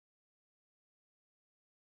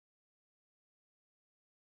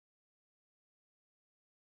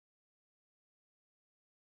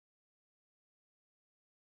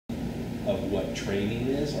of what training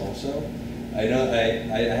is also. I know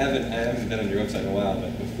I haven't been on your website in a while,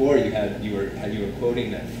 but before you were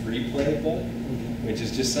quoting that free play book, which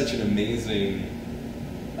is just such an amazing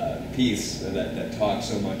piece that talks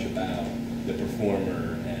so much about the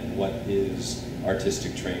performer and what is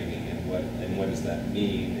artistic training and what does that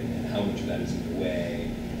mean and how much of that is in the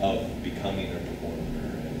way of becoming a performer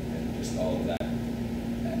and just all of that.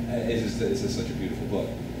 It's just such a beautiful book.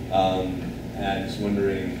 And I was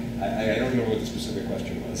wondering, I don't remember what the specific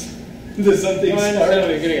question was. Does something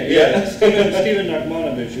spark? Yeah. Stephen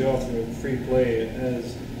Nachmanovich, the author of Free Play,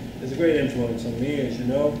 is a great influence on me, as you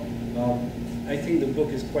know. I think the book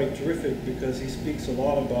is quite terrific because he speaks a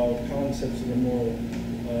lot about concepts that are more,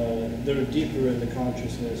 that are deeper in the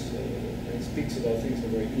consciousness. He speaks about things in a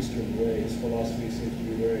very Eastern way. His philosophy seems to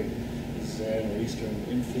be very Zen or Eastern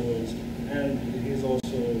influenced, and he's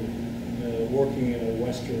also working in a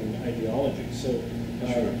Western ideology. So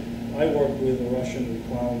sure. I work with a Russian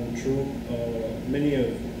clown troupe, many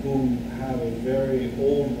of whom have a very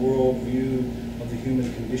old world view of the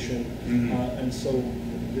human condition, and so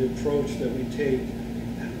the approach that we take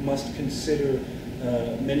must consider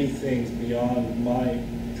many things beyond my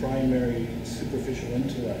primary superficial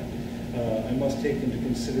intellect. I must take into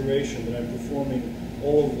consideration that I'm performing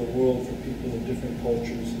all over the world for people of different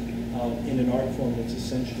cultures in an art form that's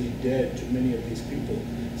essentially dead to many of these people.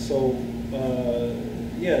 So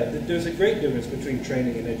yeah, there's a great difference between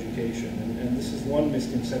training and education, and this is one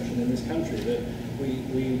misconception in this country, that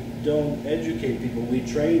we don't educate people, we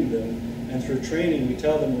train them, and through training we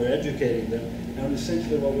tell them we're educating them, and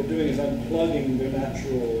essentially what we're doing is unplugging their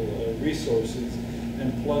natural resources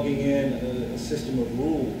and plugging in a system of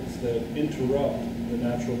rules that interrupt the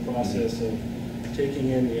natural process of taking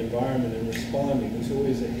in the environment and responding. There's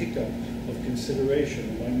always a hiccup of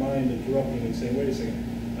consideration, my mind interrupting and saying, wait a second,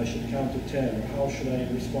 I should count to 10, or how should I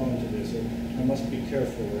respond to this, or I must be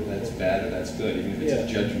careful. Or, that's bad or that's good, even if it's a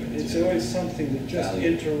judgment. It's always something that just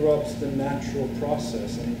interrupts the natural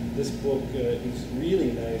process, and this book is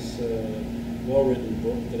really nice, well-written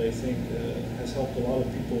book that I think has helped a lot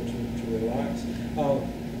of people to relax.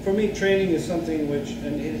 For me, training is something which,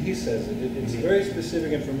 and he says it, it's very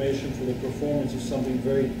specific information for the performance of something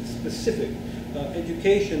very specific.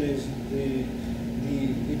 Education is the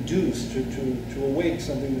deuce to awake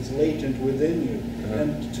something that's latent within you.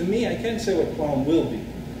 And to me, I can't say what clown will be.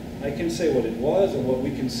 I can say what it was or what we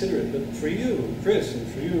consider it. But for you, Chris,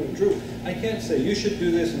 and for you, Drew, I can't say you should do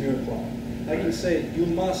this and you're a clown. I can say you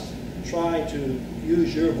must try to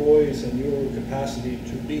use your voice and your capacity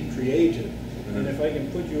to be creative. And if I can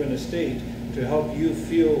put you in a state to help you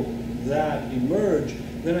feel that emerge,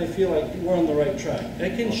 then I feel like we're on the right track. I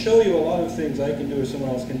can show you a lot of things I can do or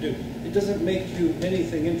someone else can do. It doesn't make you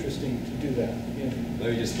anything interesting to do that. You know?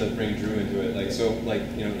 Let me just bring Drew into it.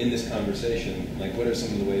 In this conversation, what are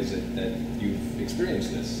some of the ways that you've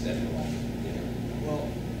experienced this in your life? You know? Well,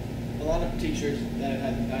 a lot of teachers that I've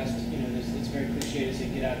had in the past, it's very cliche to say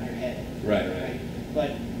get out of your head. Right.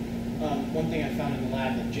 But one thing I found in the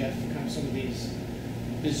lab that Jef, kind of some of these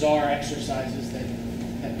bizarre exercises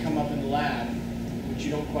that come up in the lab, which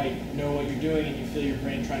you don't quite know what you're doing and you feel your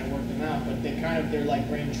brain trying to work them out, but they're like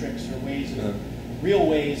brain tricks or ways of, real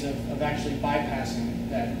ways of actually bypassing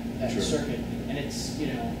that circuit. And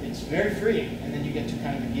it's very freeing, and then you get to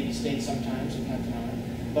kind of a giddy state sometimes, from time to time.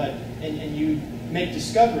 But, and you make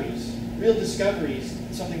discoveries, real discoveries,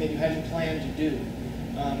 something that you hadn't planned to do.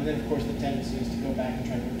 And then, of course, the tendency is to go back and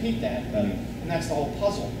try to repeat that, and that's the whole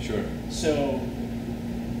puzzle. Sure. So,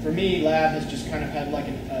 for me, lab has just kind of had like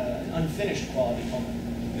an unfinished quality moment.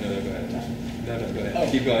 No, go ahead. No, go ahead.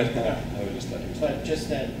 Oh. Keep going. I would just let you. But just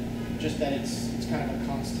that it's kind of a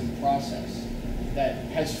constant process that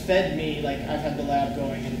has fed me. Like I've had the lab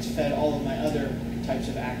going, and it's fed all of my other types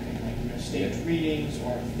of acting, like stage readings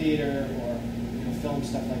or theater or film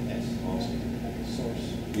stuff like this. Awesome. Like a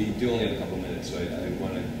source. We do only have a couple minutes, so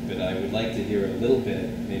I would like to hear a little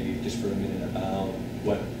bit, maybe just for a minute, about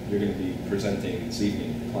what you're going to be presenting this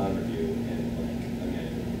evening, the Clown Revue, in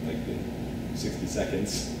 60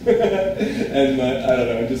 seconds. And I don't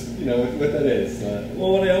know, just what that is.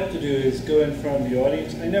 Well, what I hope to do is go in front of the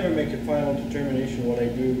audience. I never make a final determination what I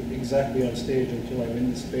do exactly on stage until I'm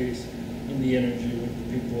in the space, in the energy with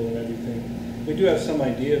the people and everything. We do have some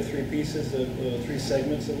idea of 3 pieces, of 3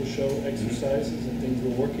 segments that will show exercises and things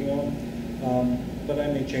we're working on. But I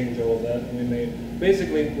may change all of that. And we may,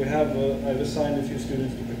 basically, I've assigned a few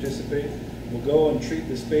students to participate. We'll go and treat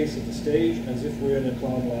the space of the stage as if we're in a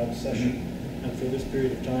Clown Lab session. And for this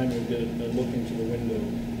period of time, we'll get a look into the window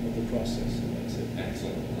of the process, and that's it.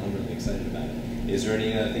 Excellent. I'm really excited about it. Is there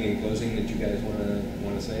anything in closing that you guys want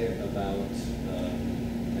to say about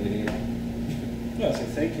anything at all? No, so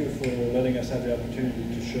thank you for letting us have the opportunity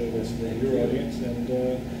to show this to your audience, and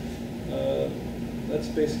that's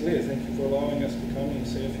basically it. Thank you for allowing us to come and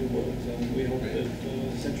say a few words, and we hope that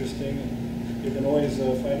it's interesting. And you can always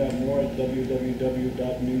find out more at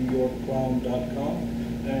www.newyorkclown.com,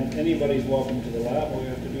 and anybody's welcome to the lab. All you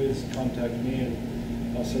have to do is contact me,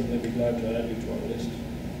 and I'll certainly be glad to add you to our list.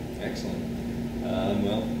 Excellent.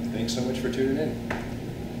 Well, thanks so much for tuning in.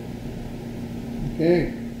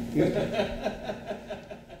 Okay.